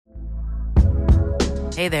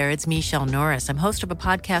Hey there, it's Michelle Norris. I'm host of a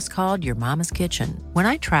podcast called Your Mama's Kitchen. When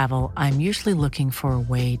I travel, I'm usually looking for a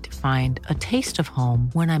way to find a taste of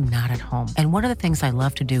home when I'm not at home. And one of the things I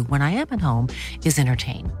love to do when I am at home is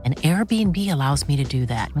entertain. And Airbnb allows me to do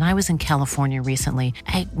that. When I was in California recently,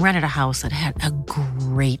 I rented a house that had a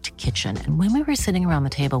great kitchen. And when we were sitting around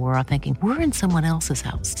the table, we were all thinking, we're in someone else's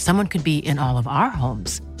house. Someone could be in all of our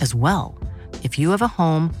homes as well. If you have a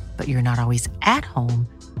home, but you're not always at home,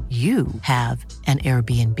 you have an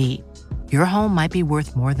Airbnb. Your home might be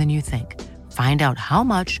worth more than you think. Find out how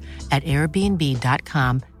much at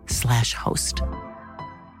airbnb.com/host.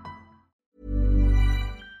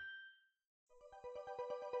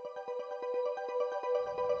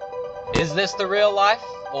 Is this the real life,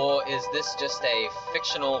 or is this just a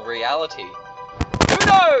fictional reality? Who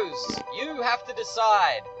knows? You have to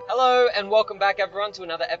decide. Hello, and welcome back, everyone, to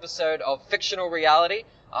another episode of Fictional Reality.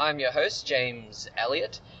 I'm your host, James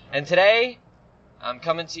Elliott, and today I'm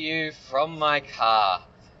coming to you from my car.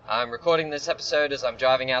 I'm recording this episode as I'm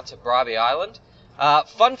driving out to Bribie Island.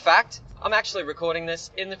 Fun fact, I'm actually recording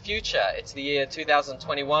this in the future. It's the year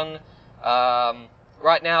 2021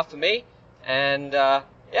 right now for me, and I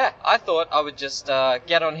thought I would just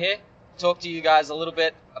get on here, talk to you guys a little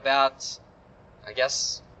bit about, I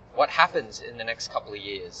guess, what happens in the next couple of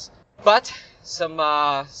years. But some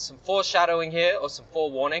foreshadowing here, or some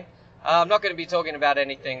forewarning. I'm not going to be talking about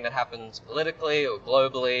anything that happens politically or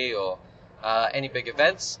globally or any big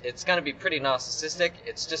events. It's going to be pretty narcissistic.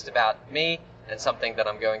 It's just about me and something that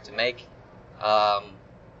I'm going to make.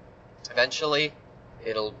 Eventually,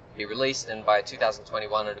 it'll be released, and by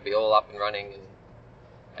 2021 it'll be all up and running and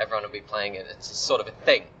everyone will be playing it. It's sort of a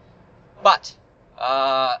thing. But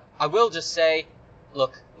I will just say,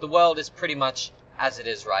 look, the world is pretty much as it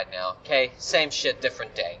is right now, okay? Same shit,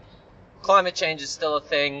 different day. Climate change is still a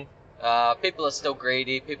thing. People are still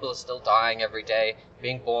greedy. People are still dying every day,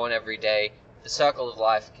 being born every day. The circle of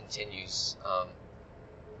life continues.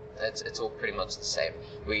 It's all pretty much the same.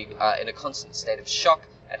 We are in a constant state of shock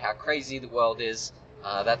at how crazy the world is.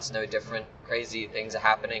 That's no different. Crazy things are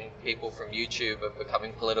happening. People from YouTube are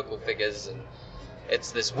becoming political figures, and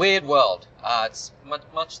it's this weird world. It's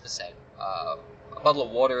much the same. A bottle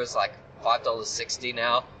of water is like $5.60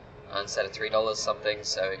 now instead of $3 something,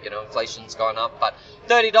 so inflation's gone up. But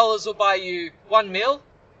 $30 will buy you one meal,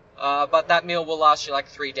 but that meal will last you like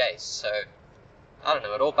 3 days. So I don't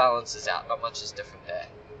know, it all balances out. Not much is different there.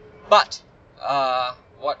 But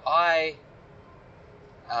what I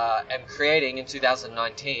am creating in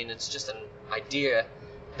 2019, it's just an idea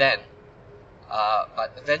then,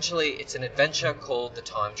 but eventually it's an adventure called The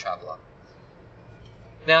Time Traveler.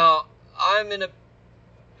 Now, I'm in a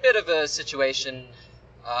bit of a situation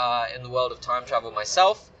in the world of time travel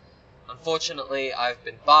myself. Unfortunately, I've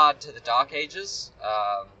been barred to the Dark Ages.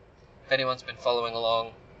 If anyone's been following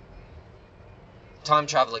along, time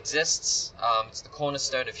travel exists. It's the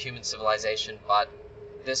cornerstone of human civilization, but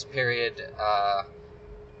this period, to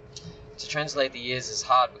translate the years is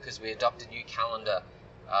hard because we adopt a new calendar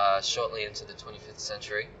shortly into the 25th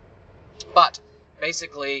century. But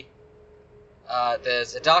basically,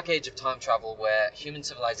 there's a dark age of time travel where human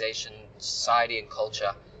civilization, society, and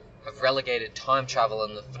culture have relegated time travel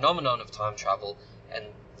and the phenomenon of time travel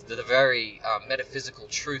and the very metaphysical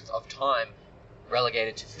truth of time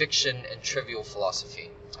relegated to fiction and trivial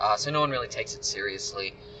philosophy. So no one really takes it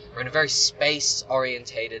seriously. We're in a very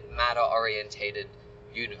space-orientated, matter-orientated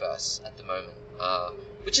universe at the moment,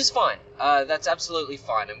 which is fine. That's absolutely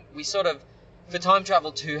fine. And we sort of, for time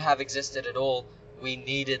travel to have existed at all, we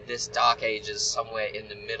needed this Dark Ages somewhere in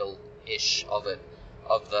the middle-ish of it,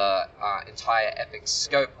 of the entire epic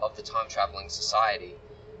scope of the time-traveling society.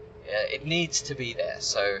 It needs to be there,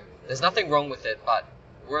 so there's nothing wrong with it, but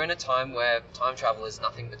we're in a time where time travel is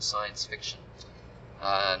nothing but science fiction.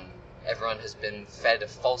 Everyone has been fed a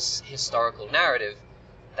false historical narrative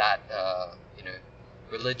that,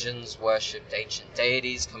 religions worshipped ancient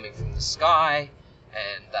deities coming from the sky,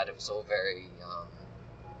 and that it was all very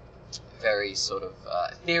sort of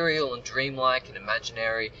ethereal and dreamlike and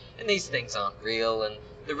imaginary, and these things aren't real, and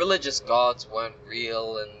the religious gods weren't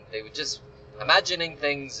real, and they were just imagining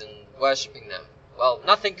things and worshipping them. Well,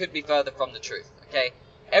 nothing could be further from the truth, okay?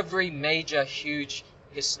 Every major, huge,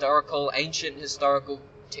 historical, ancient historical,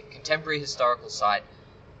 contemporary historical site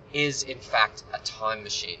is, in fact, a time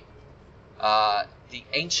machine. The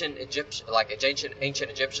ancient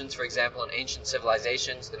ancient Egyptians, for example, and ancient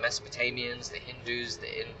civilizations, the Mesopotamians, the Hindus,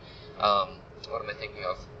 what am I thinking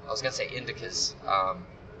of? I was going to say Indicas.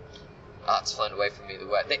 It's flown away from me, the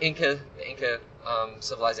word. The Inca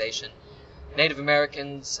civilization, Native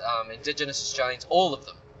Americans, indigenous Australians, all of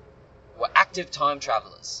them were active time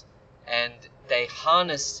travelers. And they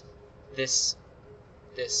harnessed this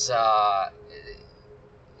it's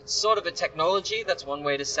sort of a technology. That's one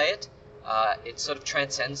way to say it. It sort of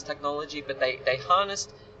transcends technology, but they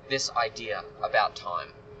harnessed this idea about time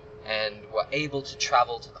and were able to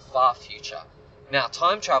travel to the far future. Now,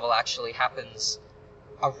 time travel actually happens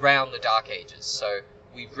around the Dark Ages, so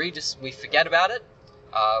we forget about it.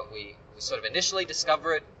 We sort of initially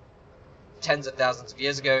discover it tens of thousands of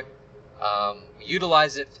years ago. We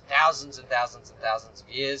utilize it for thousands and thousands and thousands of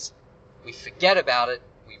years. We forget about it.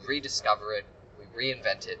 We rediscover it. We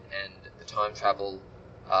reinvent it, and the time travel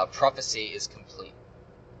prophecy is complete.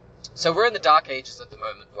 So we're in the Dark Ages at the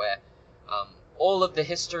moment, where all of the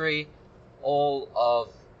history, all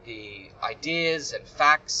of the ideas and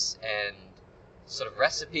facts and sort of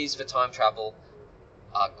recipes for time travel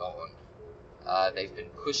are gone. They've been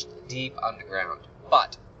pushed deep underground.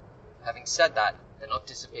 But, having said that, they're not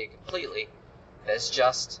disappeared completely. There's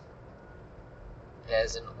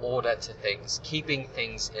an order to things, keeping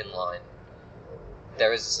things in line.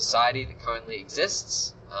 There is a society that currently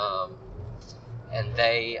exists, and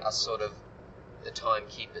they are sort of the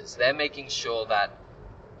timekeepers. They're making sure that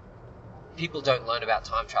people don't learn about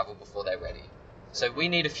time travel before they're ready. So we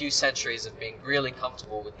need a few centuries of being really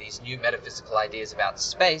comfortable with these new metaphysical ideas about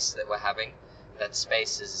space that we're having. That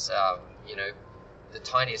space is, the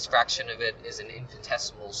tiniest fraction of it is an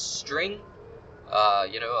infinitesimal string, a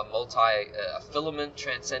filament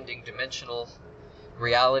transcending dimensional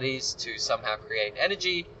realities to somehow create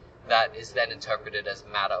energy that is then interpreted as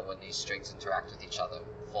matter when these strings interact with each other,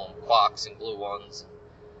 form quarks and gluons,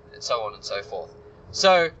 and so on and so forth.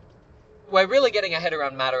 So we're really getting our head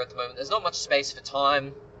around matter at the moment. There's not much space for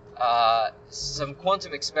time. Some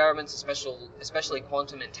quantum experiments, especially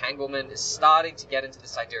quantum entanglement, is starting to get into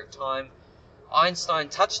this idea of time. Einstein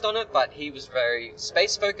touched on it, but he was very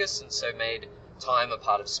space-focused, and so made time a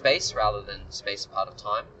part of space rather than space a part of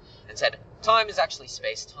time, and said, time is actually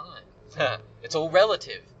space-time. It's all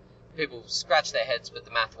relative. People scratched their heads, but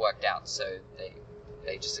the math worked out, so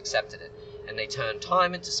they just accepted it. And they turned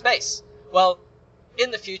time into space. Well,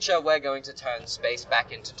 in the future, we're going to turn space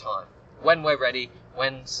back into time. When we're ready,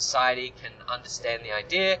 when society can understand the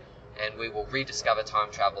idea, and we will rediscover time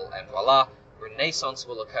travel, and voila, Renaissance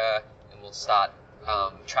will occur, and we'll start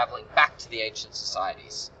traveling back to the ancient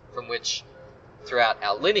societies, from which, throughout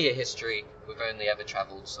our linear history, we've only ever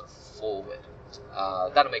traveled sort of forward.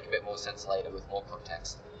 That'll make a bit more sense later with more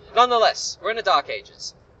context. Nonetheless, we're in the Dark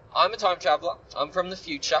Ages. I'm a time traveler. I'm from the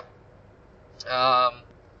future.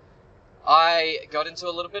 I got into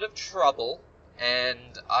a little bit of trouble,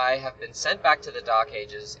 and I have been sent back to the Dark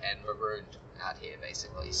Ages and marooned out here,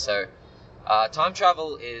 basically. So, time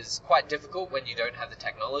travel is quite difficult when you don't have the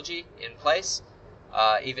technology in place,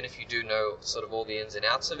 even if you do know sort of all the ins and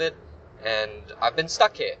outs of it, and I've been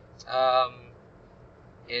stuck here.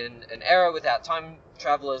 In an era without time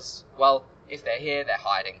travelers, well, if they're here, they're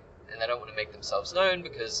hiding, and they don't want to make themselves known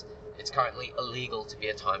because it's currently illegal to be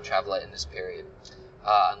a time traveler in this period,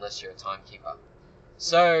 unless you're a timekeeper.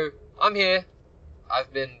 So, I'm here.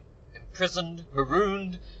 I've been imprisoned,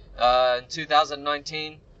 marooned, in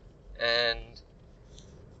 2019, and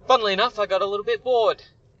funnily enough, I got a little bit bored,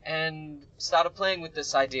 and started playing with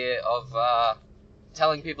this idea of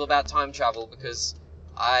telling people about time travel, because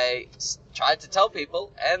I tried to tell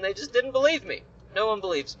people, and they just didn't believe me. No one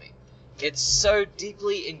believes me. It's so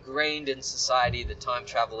deeply ingrained in society that time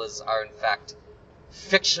travelers are in fact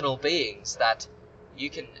fictional beings that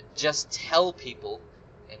you can just tell people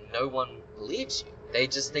and no one believes you. They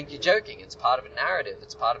just think you're joking. It's part of a narrative.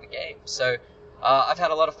 It's part of a game. So I've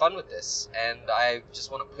had a lot of fun with this, and I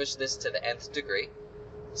just want to push this to the nth degree,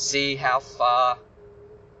 see how far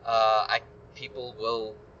people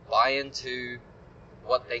will buy into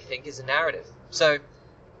what they think is a narrative. So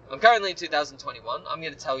I'm currently in 2021. I'm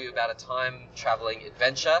going to tell you about a time-traveling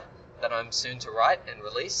adventure that I'm soon to write and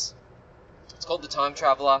release. It's called The Time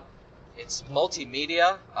Traveler. It's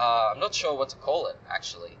multimedia. I'm not sure what to call it,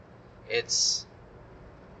 actually. It's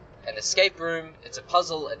an escape room. It's a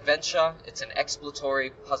puzzle adventure. It's an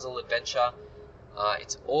exploratory puzzle adventure.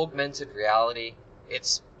 It's augmented reality.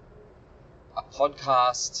 It's a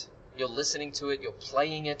podcast. You're listening to it. You're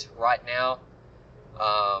playing it right now.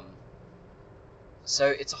 So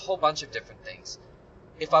it's a whole bunch of different things.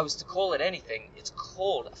 If I was to call it anything, it's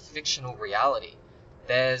called a fictional reality.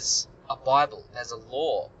 There's a Bible, there's a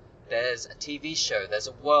law, there's a TV show, there's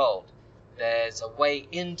a world, there's a way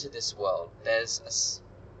into this world, it's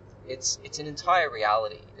an entire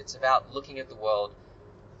reality. It's about looking at the world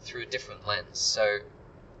through a different lens. So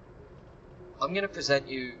I'm going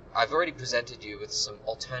to I've already presented you with some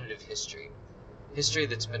alternative history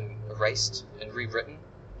that's been erased and rewritten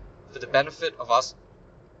for the benefit of us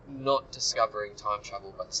not discovering time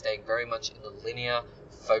travel, but staying very much in the linear,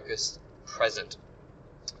 focused, present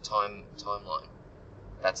timeline.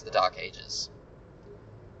 That's the Dark Ages.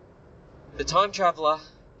 The Time Traveler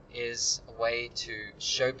is a way to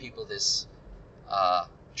show people this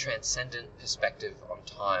transcendent perspective on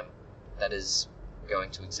time that is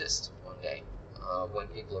going to exist one day when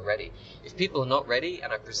people are ready. If people are not ready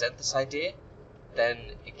and I present this idea, then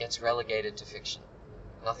it gets relegated to fiction.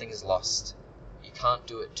 Nothing is lost. You can't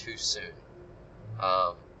do it too soon.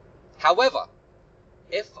 However,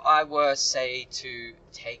 if I were, say, to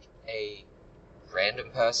take a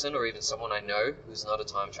random person or even someone I know who's not a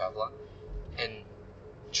time traveler and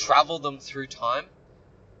travel them through time,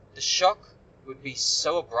 the shock would be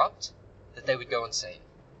so abrupt that they would go insane.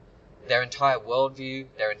 Their entire worldview,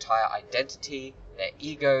 their entire identity, their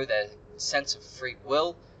ego, their sense of free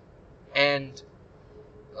will, and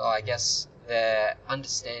I guess their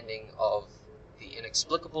understanding of the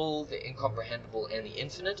inexplicable, the incomprehensible, and the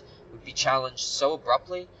infinite would be challenged so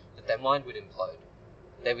abruptly that their mind would implode.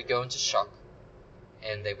 They would go into shock,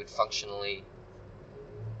 and they would functionally,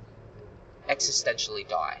 existentially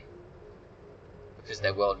die, because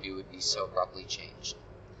their worldview would be so abruptly changed.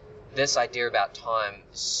 This idea about time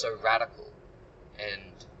is so radical and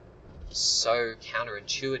so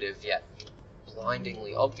counterintuitive, yet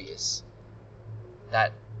blindingly obvious,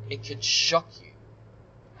 that it could shock you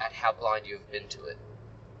at how blind you have been to it.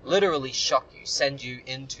 Literally shock you, send you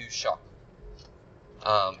into shock.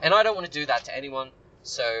 And I don't want to do that to anyone,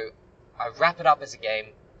 so I wrap it up as a game,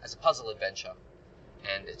 as a puzzle adventure,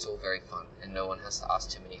 and it's all very fun, and no one has to ask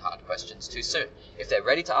too many hard questions too soon. If they're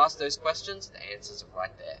ready to ask those questions, the answers are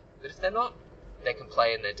right there. But if they're not, they can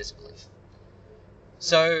play in their disbelief.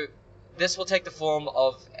 So this will take the form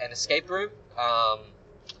of an escape room,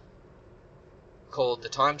 called the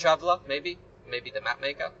Time Traveler, maybe the Map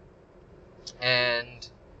Maker, and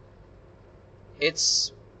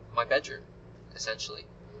it's my bedroom, essentially.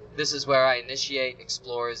 This is where I initiate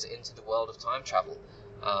explorers into the world of time travel.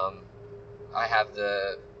 I have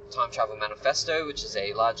the Time Travel Manifesto, which is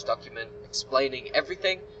a large document explaining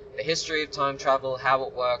everything, the history of time travel, how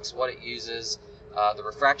it works, what it uses, the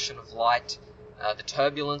refraction of light, the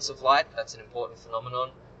turbulence of light, that's an important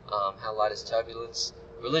phenomenon, how light is turbulence,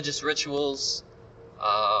 religious rituals,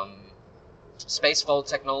 spacefold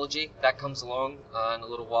technology, that comes along in a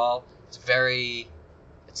little while. It's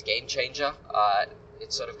a game changer.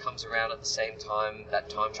 It sort of comes around at the same time that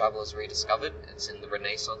time travel is rediscovered. It's in the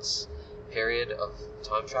Renaissance period of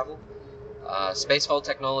time travel. Spacefold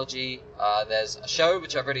technology, there's a show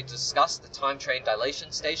which I've already discussed, the Time Train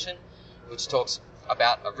Dilation Station, which talks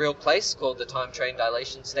about a real place called the Time Train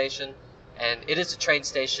Dilation Station, and it is a train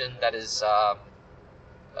station that is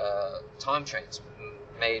time trains,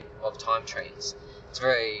 made of time trains. It's a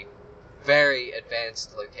very, very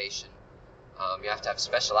advanced location. You have to have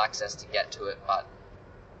special access to get to it, but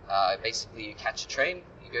basically you catch a train,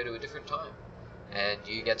 you go to a different time, and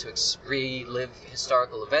you get to relive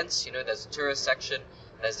historical events. You know, there's a tourist section,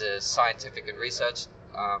 there's a scientific and research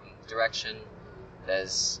direction,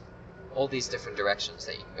 there's all these different directions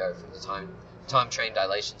that you can go from the time train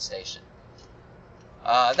dilation station.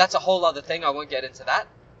 That's a whole other thing, I won't get into that,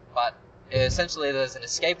 but essentially there's an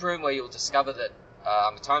escape room where you'll discover that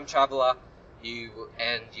I'm a time traveler, you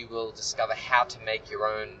will discover how to make your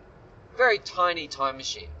own very tiny time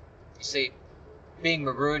machine. You see, being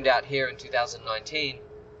marooned out here in 2019,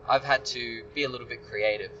 I've had to be a little bit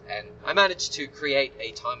creative, and I managed to create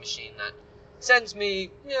a time machine that sends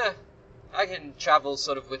me, I can travel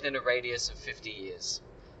sort of within a radius of 50 years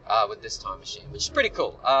with this time machine, which is pretty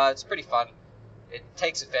cool. It's pretty fun. It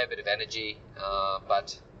takes a fair bit of energy,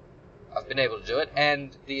 but I've been able to do it,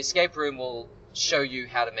 and the escape room will show you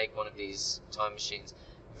how to make one of these time machines.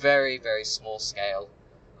 Very, very small scale,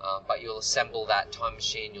 but you'll assemble that time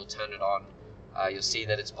machine, you'll turn it on, you'll see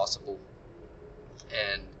that it's possible,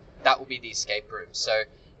 and that will be the escape room. So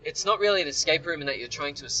it's not really an escape room in that you're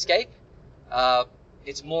trying to escape,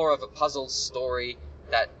 it's more of a puzzle story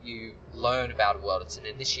that you learn about a world. It's an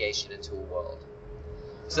initiation into a world.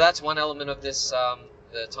 So that's one element of this,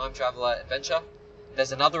 the Time Traveler adventure.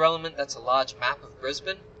 There's another element that's a large map of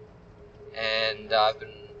Brisbane, and I've been,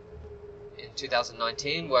 in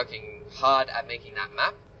 2019, working hard at making that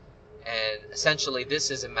map, and essentially this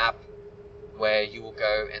is a map where you will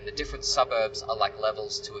go, and the different suburbs are like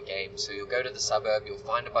levels to a game. So you'll go to the suburb, you'll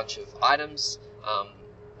find a bunch of items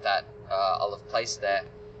that I'll have placed there,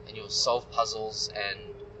 and you'll solve puzzles and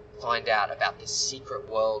find out about this secret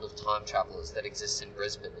world of time travelers that exists in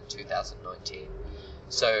Brisbane in 2019.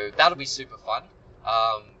 So that'll be super fun.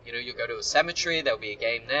 You'll go to a cemetery, there'll be a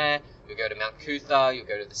game there, You'll go to Mount Cootha, you'll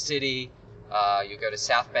go to the city, you'll go to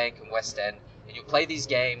South Bank and West End, and you'll play these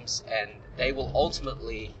games, and they will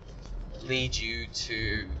ultimately lead you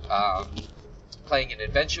to playing an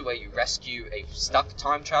adventure where you rescue a stuck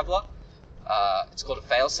time traveler. It's called a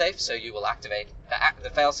failsafe, so you will activate the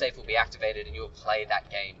failsafe will be activated, and you will play that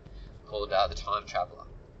game called the Time Traveler.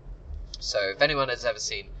 So if anyone has ever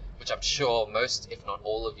seen, which I'm sure most, if not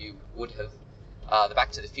all of you would have, the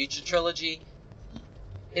Back to the Future trilogy,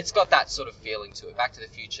 it's got that sort of feeling to it. Back to the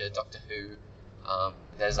Future, Doctor Who,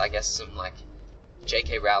 there's, I guess, some like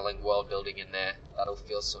J.K. Rowling world building in there that'll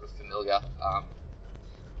feel sort of familiar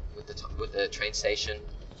with the train station.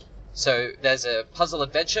 So there's a puzzle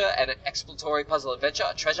adventure and an exploratory puzzle adventure,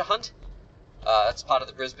 a treasure hunt. That's part of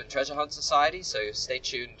the Brisbane Treasure Hunt Society, so stay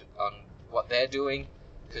tuned on what they're doing,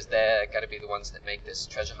 because they're going to be the ones that make this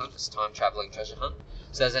treasure hunt, this time-traveling treasure hunt.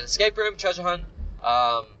 So there's an escape room treasure hunt.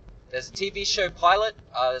 There's a TV show pilot.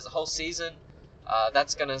 There's a whole season.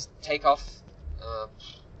 That's going to take off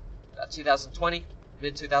 2020,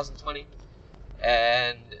 mid-2020.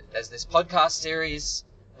 And there's this podcast series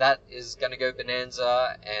that is going to go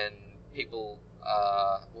bonanza, and people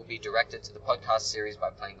will be directed to the podcast series by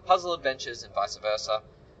playing the puzzle adventures and vice versa.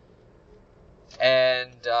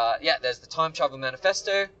 And there's the Time Travel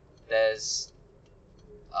Manifesto. There's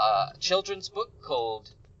a children's book called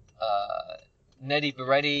Nettie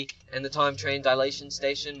Beretti and the Time Train Dilation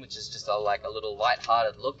Station, which is just a little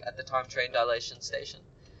light-hearted look at the Time Train Dilation Station.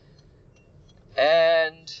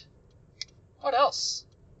 And what else?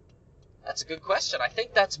 That's a good question. I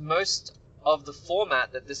think that's most of the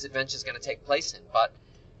format that this adventure is going to take place in. But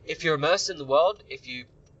if you're immersed in the world, if you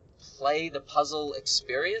play the puzzle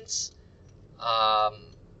experience,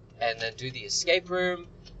 and then do the escape room,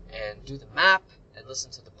 and do the map, and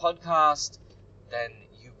listen to the podcast, then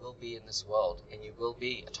you will be in this world, and you will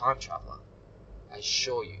be a time traveler. I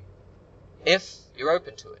assure you. If you're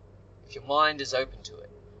open to it, if your mind is open to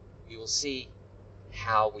it, you will see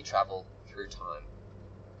how we travel through time.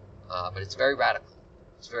 But it's very radical.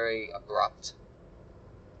 It's very abrupt.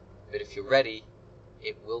 But if you're ready,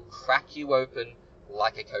 it will crack you open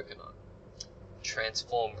like a coconut.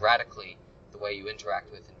 Transform radically the way you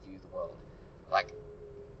interact with and view the world. Like,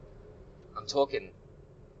 I'm talking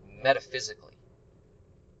metaphysically.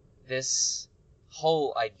 This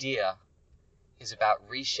whole idea is about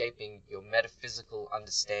reshaping your metaphysical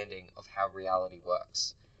understanding of how reality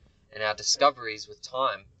works. And our discoveries with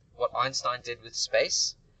time, what Einstein did with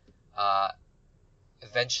space,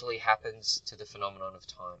 eventually happens to the phenomenon of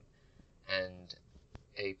time. And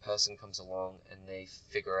a person comes along and they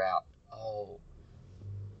figure out,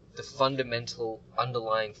 the fundamental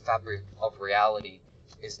underlying fabric of reality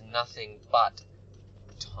is nothing but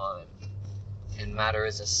time. And matter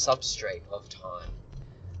is a substrate of time.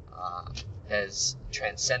 There's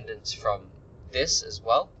transcendence from this as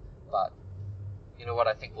well, but you know what,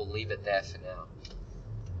 I think we'll leave it there for now.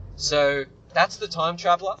 So that's the Time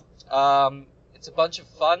Traveler. It's a bunch of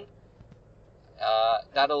fun.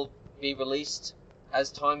 That'll be released as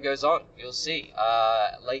time goes on. You'll see.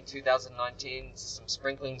 Late 2019, some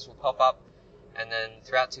sprinklings will pop up, and then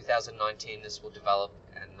throughout 2019, this will develop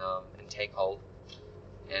and take hold,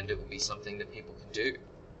 and it will be something that people can do.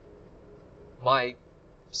 My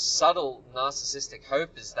subtle narcissistic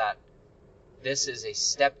hope is that this is a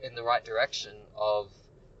step in the right direction of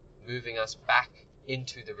moving us back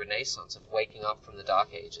into the Renaissance, of waking up from the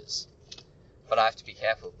Dark Ages. But I have to be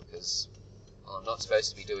careful because I'm not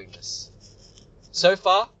supposed to be doing this. So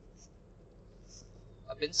far,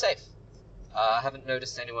 I've been safe. I haven't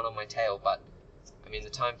noticed anyone on my tail, but I mean, the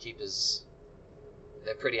timekeepers,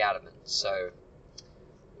 they're pretty adamant, so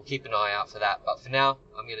we'll keep an eye out for that. But for now,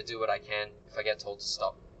 I'm going to do what I can. If I get told to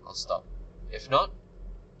stop, I'll stop. If not,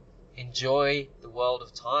 enjoy the world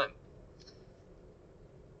of time.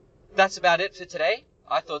 That's about it for today.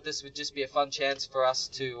 I thought this would just be a fun chance for us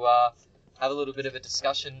to have a little bit of a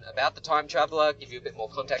discussion about the Time Traveler, give you a bit more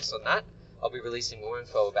context on that. I'll be releasing more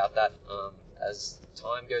info about that as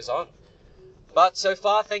time goes on. But so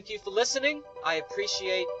far, thank you for listening. I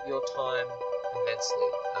appreciate your time immensely.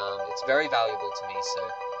 It's very valuable to me, so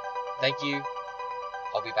thank you.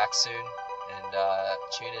 I'll be back soon, and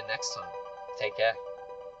tune in next time. Take care.